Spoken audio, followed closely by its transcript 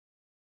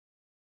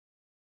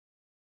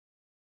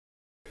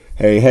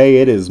Hey,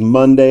 it is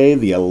Monday,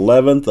 the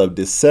 11th of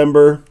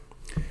December,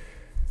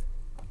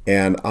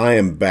 and I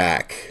am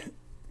back.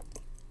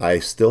 I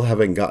still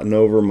haven't gotten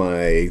over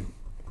my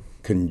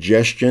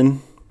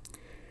congestion.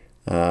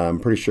 I'm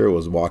pretty sure it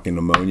was walking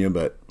pneumonia,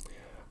 but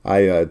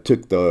I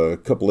took the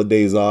couple of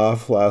days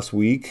off last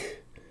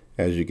week,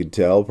 as you could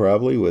tell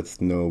probably,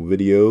 with no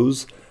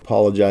videos.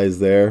 Apologize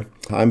there.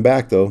 I'm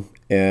back though,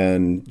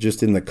 and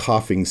just in the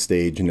coughing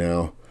stage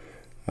now.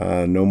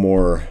 No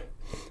more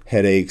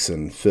headaches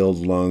and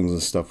filled lungs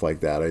and stuff like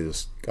that. I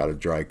just got a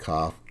dry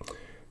cough.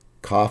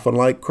 Coughing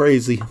like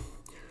crazy.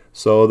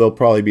 So there'll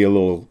probably be a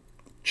little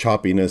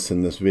choppiness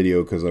in this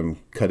video because I'm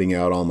cutting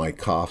out all my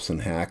coughs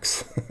and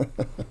hacks.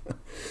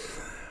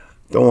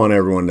 Don't want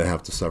everyone to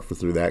have to suffer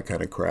through that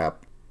kind of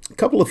crap. A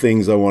couple of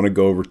things I want to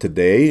go over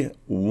today.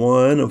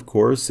 One, of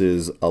course,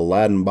 is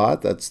Aladdin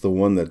bot. That's the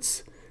one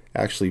that's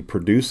actually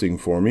producing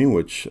for me,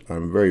 which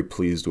I'm very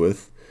pleased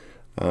with.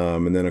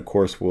 And then, of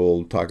course,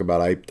 we'll talk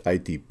about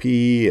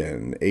ITP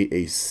and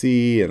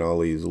AAC and all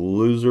these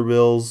loser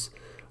bills.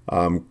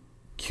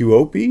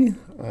 QOP,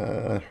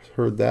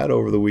 heard that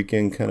over the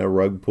weekend, kind of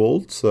rug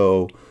pulled.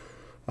 So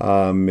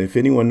if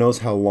anyone knows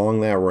how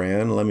long that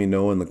ran, let me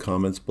know in the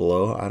comments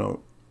below. I don't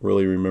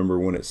really remember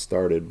when it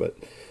started, but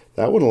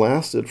that one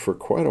lasted for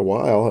quite a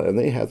while, and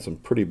they had some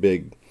pretty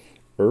big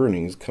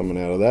earnings coming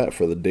out of that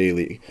for the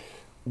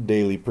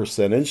daily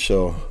percentage.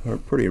 So I'm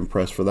pretty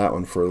impressed for that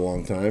one for a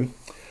long time.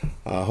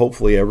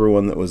 Hopefully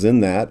everyone that was in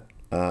that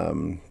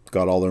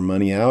got all their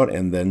money out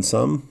and then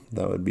some.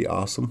 That would be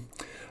awesome.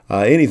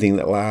 Anything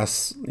that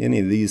lasts, any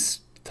of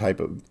these type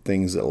of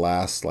things that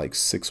last like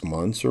 6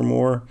 months or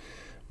more,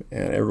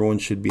 and everyone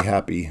should be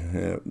happy.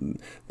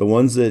 The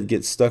ones that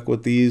get stuck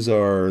with these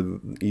are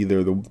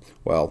either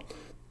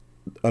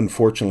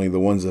unfortunately the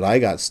ones that I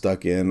got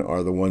stuck in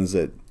are the ones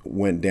that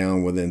went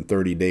down within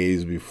 30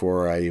 days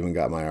before I even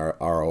got my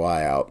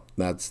ROI out.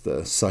 That's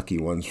the sucky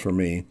ones for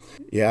me.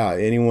 Yeah,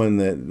 anyone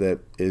that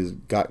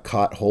got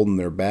caught holding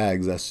their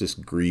bags, that's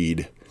just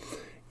greed.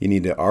 You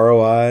need to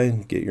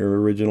ROI, get your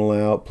original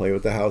out, play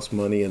with the house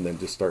money, and then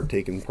just start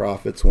taking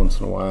profits once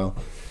in a while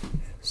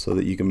so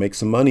that you can make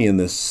some money in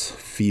this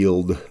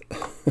field.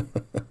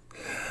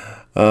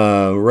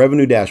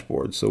 Revenue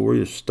dashboard. So we're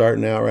just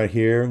starting out right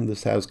here.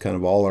 This has kind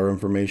of all our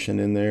information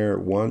in there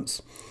at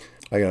once.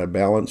 I got a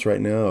balance right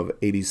now of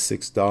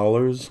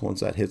 $86. Once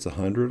that hits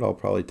 100, I'll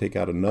probably take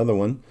out another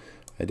one.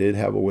 I did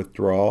have a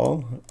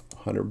withdrawal,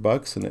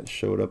 $100, and it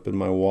showed up in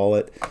my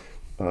wallet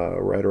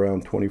right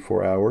around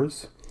 24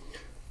 hours.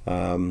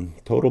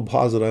 Total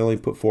deposit, I only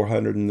put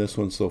 400 in this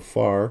one so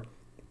far.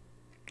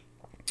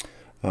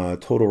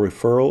 Total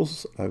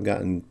referrals, I've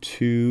gotten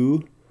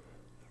 2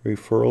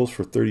 referrals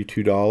for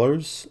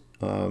 $32.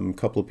 A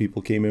couple of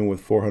people came in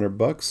with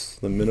 $400,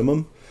 the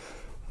minimum.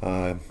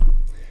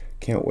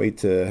 Can't wait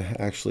to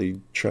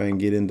actually try and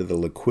get into the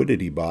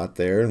liquidity bot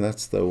there.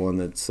 That's the one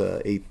that's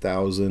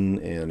 8,000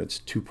 and it's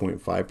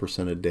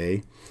 2.5% a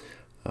day.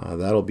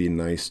 That'll be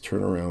nice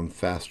turnaround,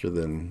 faster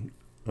than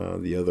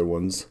the other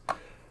ones.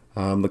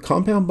 The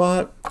compound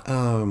bot,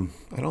 I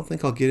don't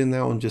think I'll get in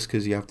that one just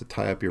because you have to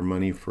tie up your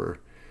money for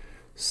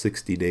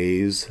 60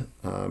 days.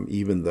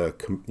 Even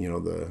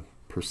the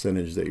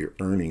percentage that your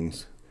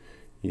earnings,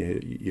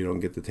 you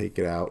don't get to take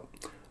it out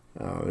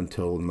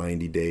until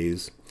 90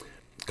 days.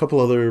 A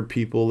couple other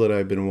people that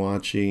I've been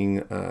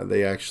watching,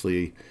 they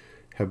actually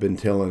have been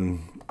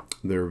telling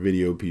their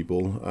video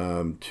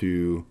people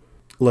to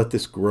let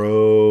this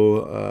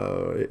grow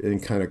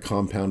and kind of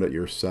compound it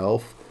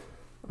yourself.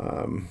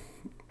 And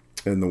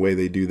the way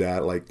they do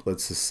that, like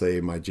let's just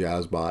say my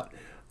Jazz bot,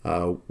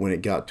 when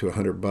it got to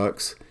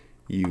 $100,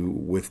 you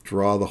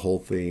withdraw the whole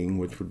thing,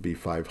 which would be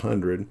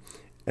 500,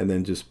 and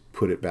then just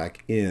put it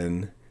back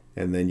in,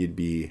 and then you'd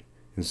be,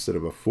 instead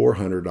of a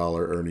 $400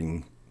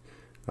 earning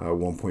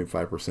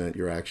 1.5%,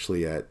 you're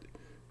actually at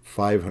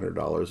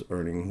 $500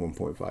 earning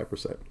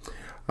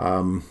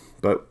 1.5%.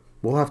 But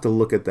we'll have to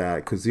look at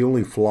that, because the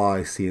only flaw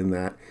I see in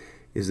that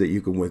is that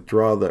you can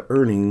withdraw the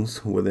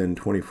earnings within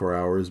 24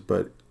 hours,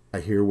 but I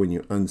hear when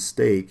you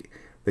unstake,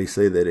 they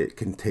say that it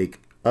can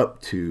take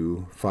up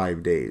to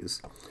 5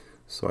 days.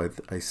 So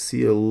I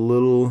see a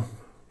little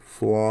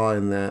flaw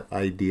in that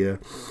idea,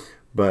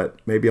 but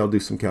maybe I'll do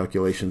some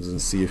calculations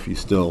and see if you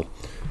still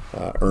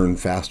earn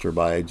faster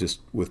by just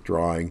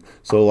withdrawing.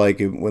 So like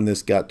when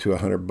this got to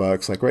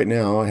 $100, like right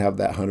now I have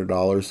that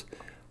 $100,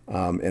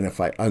 and if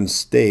I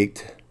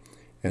unstaked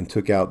and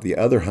took out the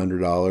other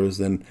 $100,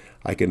 then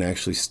I can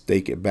actually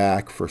stake it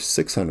back for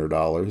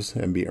 $600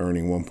 and be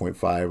earning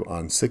 1.5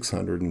 on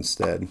 600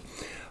 instead.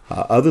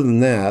 Other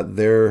than that,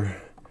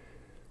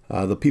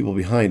 the people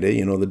behind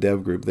it, the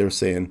dev group, they're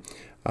saying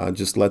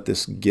just let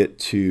this get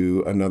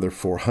to another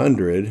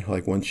 400.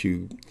 Like once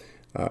you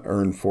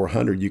earn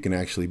 400, you can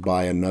actually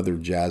buy another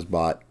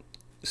JazzBot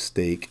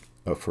stake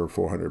for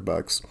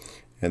 $400,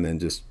 and then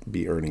just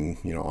be earning,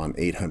 on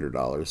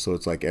 $800. So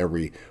it's like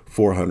every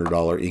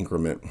 $400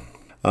 increment.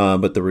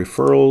 But the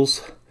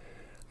referrals,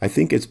 I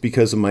think it's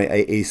because of my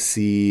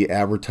AAC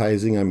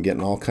advertising. I'm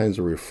getting all kinds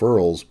of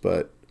referrals,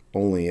 but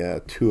only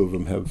 2 of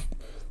them have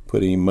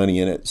put any money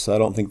in it, so I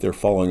don't think they're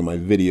following my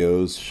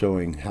videos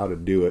showing how to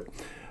do it.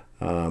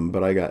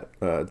 But I got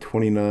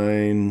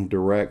 29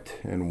 direct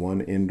and 1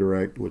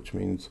 indirect, which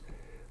means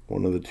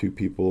one of the 2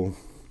 people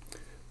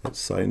that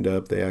signed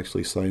up, they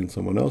actually signed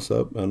someone else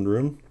up under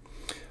them.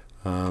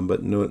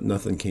 But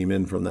nothing came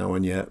in from that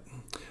one yet.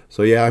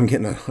 So yeah, I'm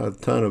getting a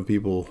ton of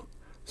people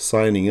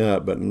signing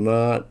up, but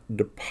not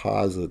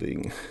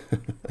depositing.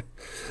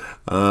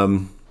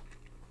 But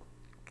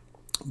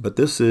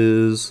this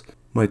is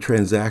my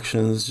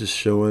transactions, just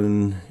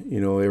showing,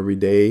 every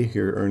day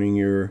you're earning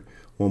your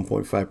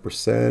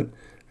 1.5%.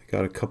 I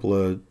got a couple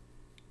of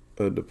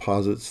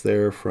deposits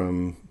there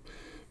from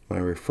my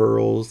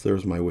referrals.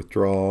 There's my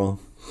withdrawal.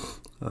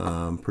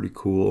 Pretty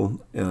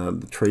cool.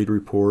 The trade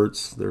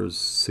reports, there's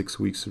 6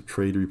 weeks of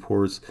trade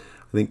reports.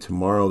 I think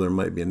tomorrow there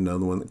might be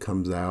another one that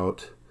comes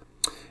out.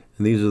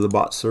 And these are the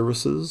bot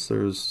services.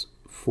 There's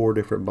 4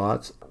 different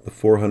bots. The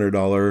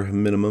 $400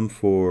 minimum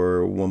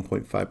for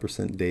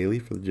 1.5% daily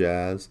for the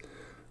Jazz,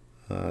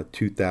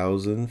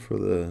 $2,000 for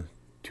the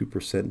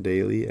 2%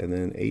 daily, and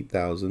then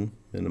 $8,000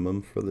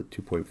 minimum for the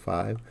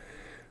 2.5.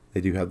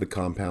 They do have the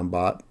compound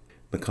bot.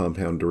 The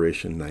compound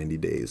duration 90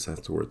 days.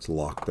 That's where it's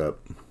locked up.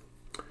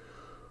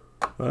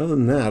 Other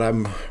than that,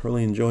 I'm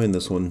really enjoying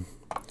this one.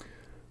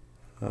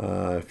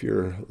 If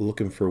you're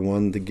looking for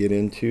one to get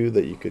into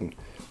that you can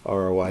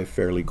ROI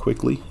fairly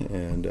quickly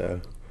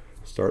and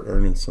start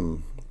earning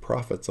some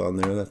profits on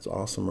there, that's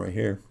awesome right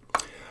here.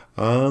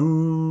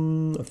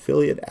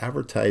 Affiliate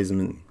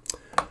advertisement.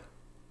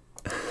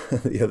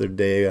 The other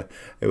day,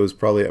 it was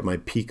probably at my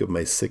peak of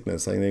my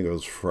sickness. I think it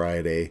was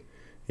Friday.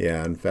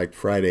 Yeah, in fact,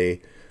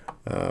 Friday.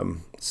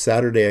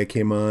 Saturday I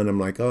came on. I'm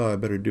like, oh, I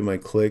better do my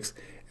clicks.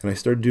 And I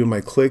started doing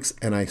my clicks,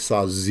 and I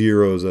saw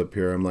zeros up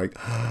here. I'm like,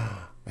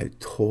 I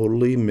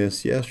totally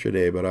missed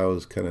yesterday, but I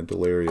was kind of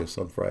delirious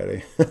on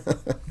Friday.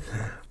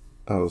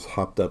 I was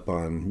hopped up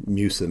on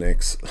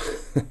Mucinex,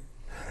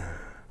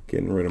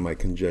 getting rid of my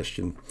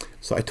congestion.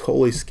 So I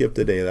totally skipped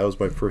a day. That was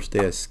my first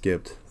day I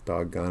skipped.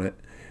 Doggone it.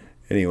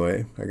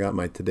 Anyway, I got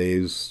my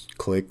today's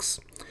clicks.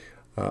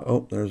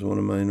 Oh, there's one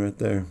of mine right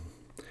there.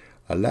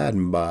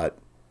 Aladdin bot.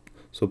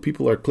 So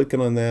people are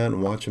clicking on that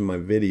and watching my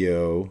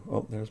video.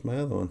 Oh, there's my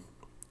other one.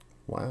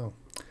 Wow.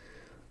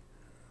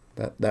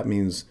 That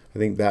means, I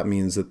think that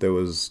means that there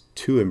was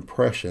 2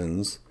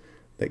 impressions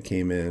that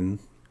came in.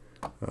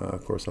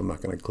 Of course, I'm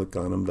not going to click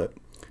on them, but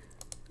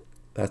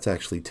that's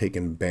actually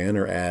taken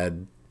banner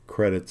ad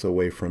credits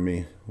away from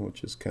me,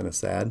 which is kind of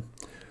sad.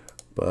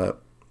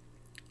 But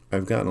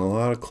I've gotten a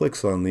lot of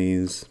clicks on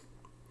these.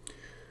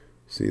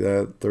 See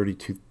that?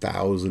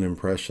 32,000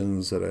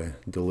 impressions that I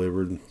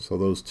delivered. So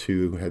those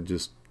 2 had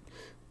just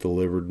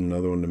delivered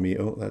another one to me.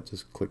 Oh, that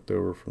just clicked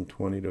over from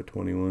 20 to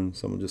 21.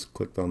 Someone just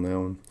clicked on that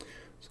one.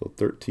 So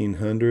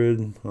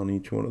 1,300 on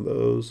each one of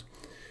those.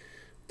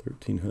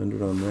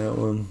 1,300 on that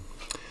one.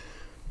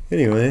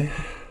 Anyway,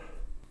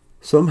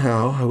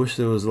 somehow I wish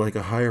there was like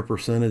a higher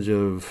percentage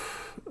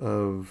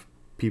of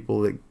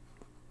people that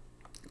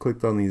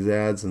clicked on these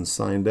ads and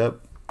signed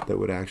up that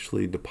would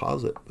actually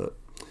deposit, but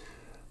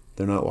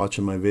they're not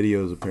watching my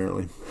videos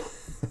apparently.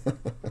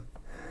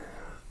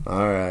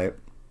 All right.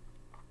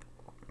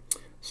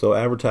 So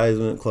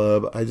advertisement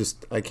club,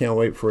 I can't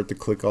wait for it to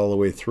click all the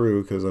way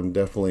through, because I'm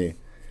definitely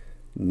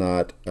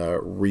not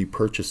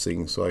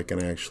repurchasing, so I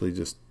can actually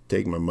just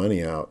take my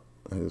money out.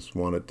 I just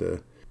want it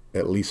to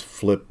at least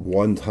flip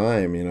one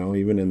time,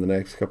 even in the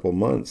next couple of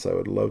months. I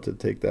would love to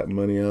take that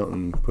money out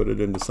and put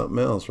it into something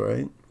else,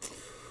 right?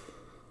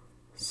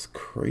 It's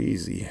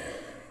crazy.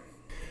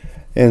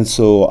 And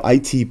so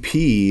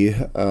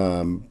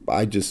ITP,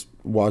 I just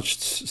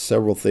watched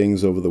several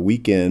things over the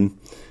weekend,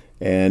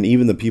 and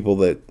even the people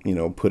that,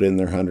 put in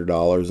their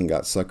 $100 and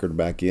got suckered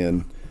back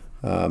in,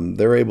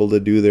 they're able to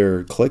do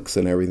their clicks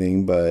and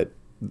everything, but,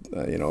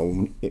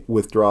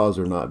 withdrawals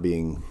are not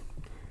being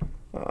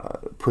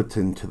put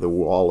into the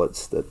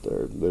wallets that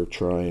they're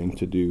trying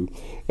to do,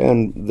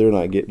 and they're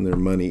not getting their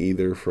money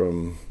either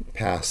from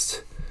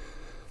past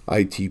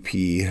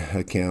ITP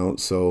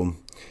accounts. So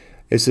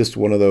it's just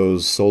one of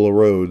those solo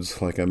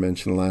roads, like I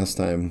mentioned last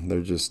time.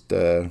 They're just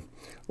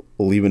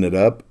leaving it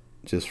up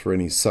just for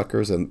any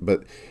suckers,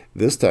 but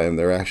this time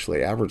they're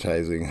actually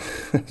advertising,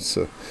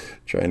 so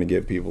trying to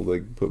get people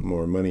to put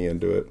more money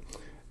into it.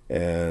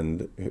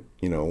 And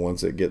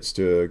once it gets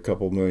to a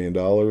couple $1 million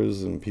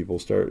and people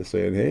start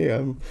saying, hey,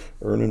 I'm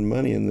earning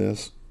money in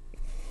this,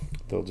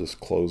 they'll just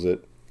close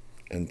it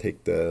and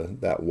take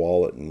that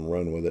wallet and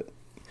run with it.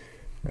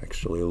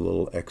 Actually, a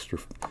little extra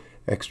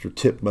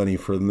tip money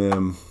for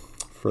them.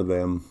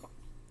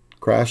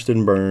 Crashed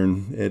and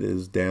burned. It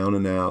is down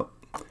and out.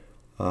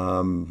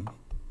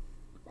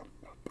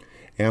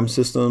 AM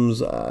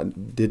Systems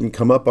didn't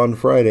come up on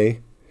Friday.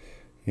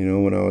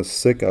 When I was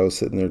sick, I was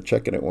sitting there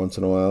checking it once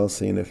in a while,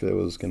 seeing if it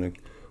was going to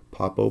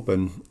pop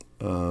open.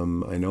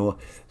 I know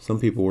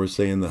some people were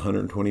saying the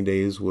 120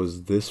 days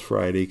was this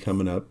Friday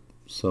coming up,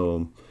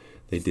 so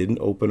they didn't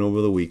open over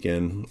the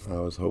weekend. I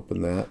was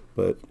hoping that,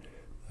 but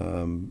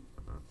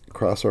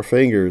cross our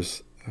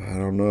fingers. I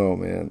don't know,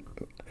 man.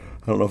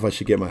 I don't know if I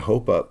should get my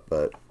hope up,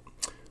 but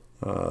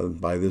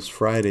by this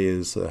Friday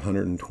is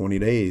 120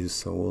 days,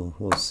 so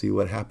we'll see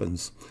what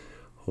happens.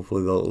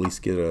 Hopefully they'll at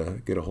least get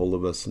a hold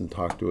of us and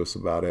talk to us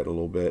about it a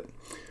little bit.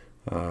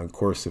 Of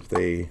course, if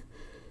they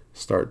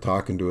start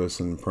talking to us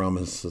and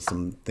promise us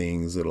some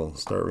things, it'll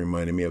start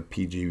reminding me of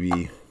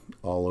PGV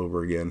all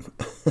over again.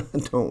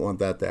 Don't want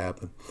that to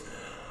happen.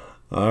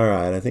 All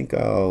right, I think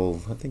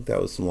that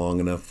was long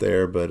enough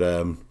there, but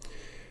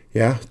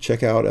yeah,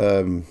 check out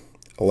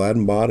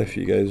Aladdin bot if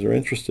you guys are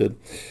interested.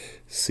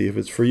 See if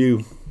it's for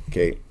you.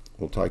 Okay,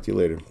 we'll talk to you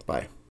later. Bye.